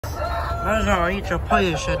nó rồi cho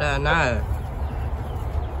phơi sẽ đà nè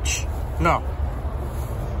nó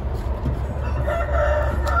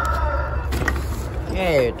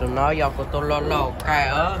cái tụi nó do của tôi lo cái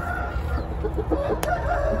ở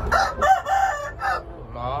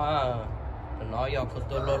tụi nó do của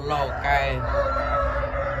tôi lo cái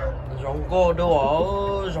giống cô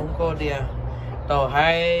giống cô đi so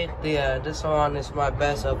hi this one is my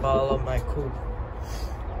best of all of my coop.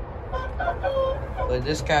 But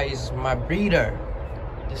this guy is my breeder.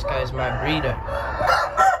 This guy is my breeder.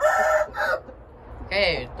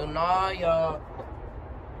 Okay, tụi nó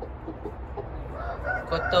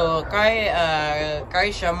có từ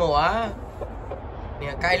cái sơ mùa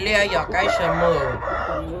nè cái lia do cái sơ mùa.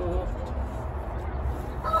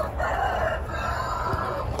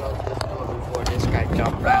 Before this guy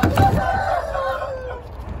jumped out.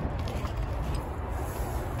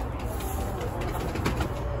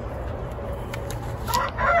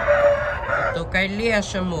 Tụi cái lia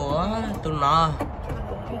sơ mùa tụi nó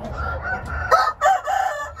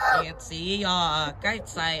nhiệt sĩ do cái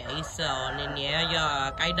size ấy sợ nên nhẹ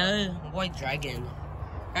do cái đó white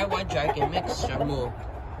dragon mix sơ mùa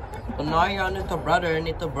tụi nói do little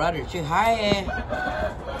brother chứ hai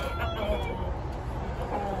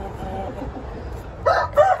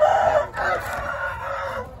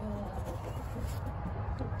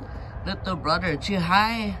little brother chứ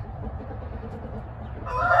hai.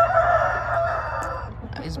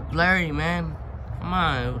 It's blurry, man. Come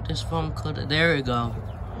on, this phone could. There we go.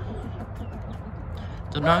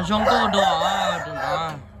 Tụi nó không có đồ, tụi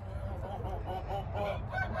nó.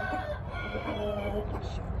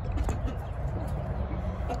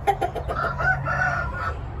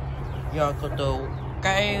 Giờ có tụ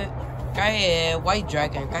cái white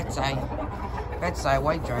dragon cái size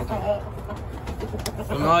white dragon.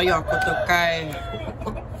 Tụi nó giờ có tụ cái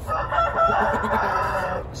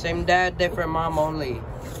same dad, different mom only.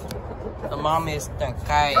 The mom is the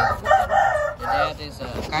Qaib. The dad is a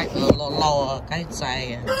low cái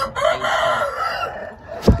size is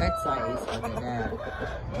the dad.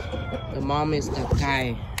 The mom is the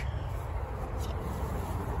Qaib.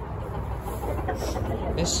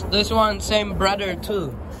 This one same brother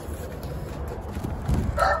too.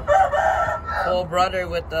 Full brother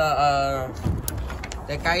with the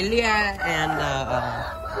Kailia and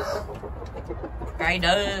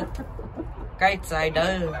cái size đó.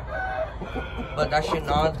 But I should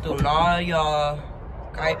not do not your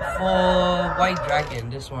kite full white dragon.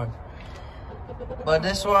 This one, but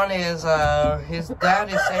this one is his dad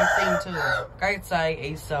is same thing too. Kite size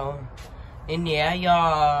ASO. In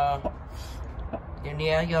your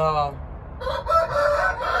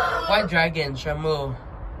white dragon shamu.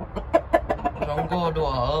 Don't go to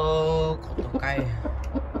a cây.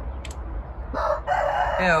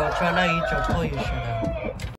 Hell, try not eat your toy.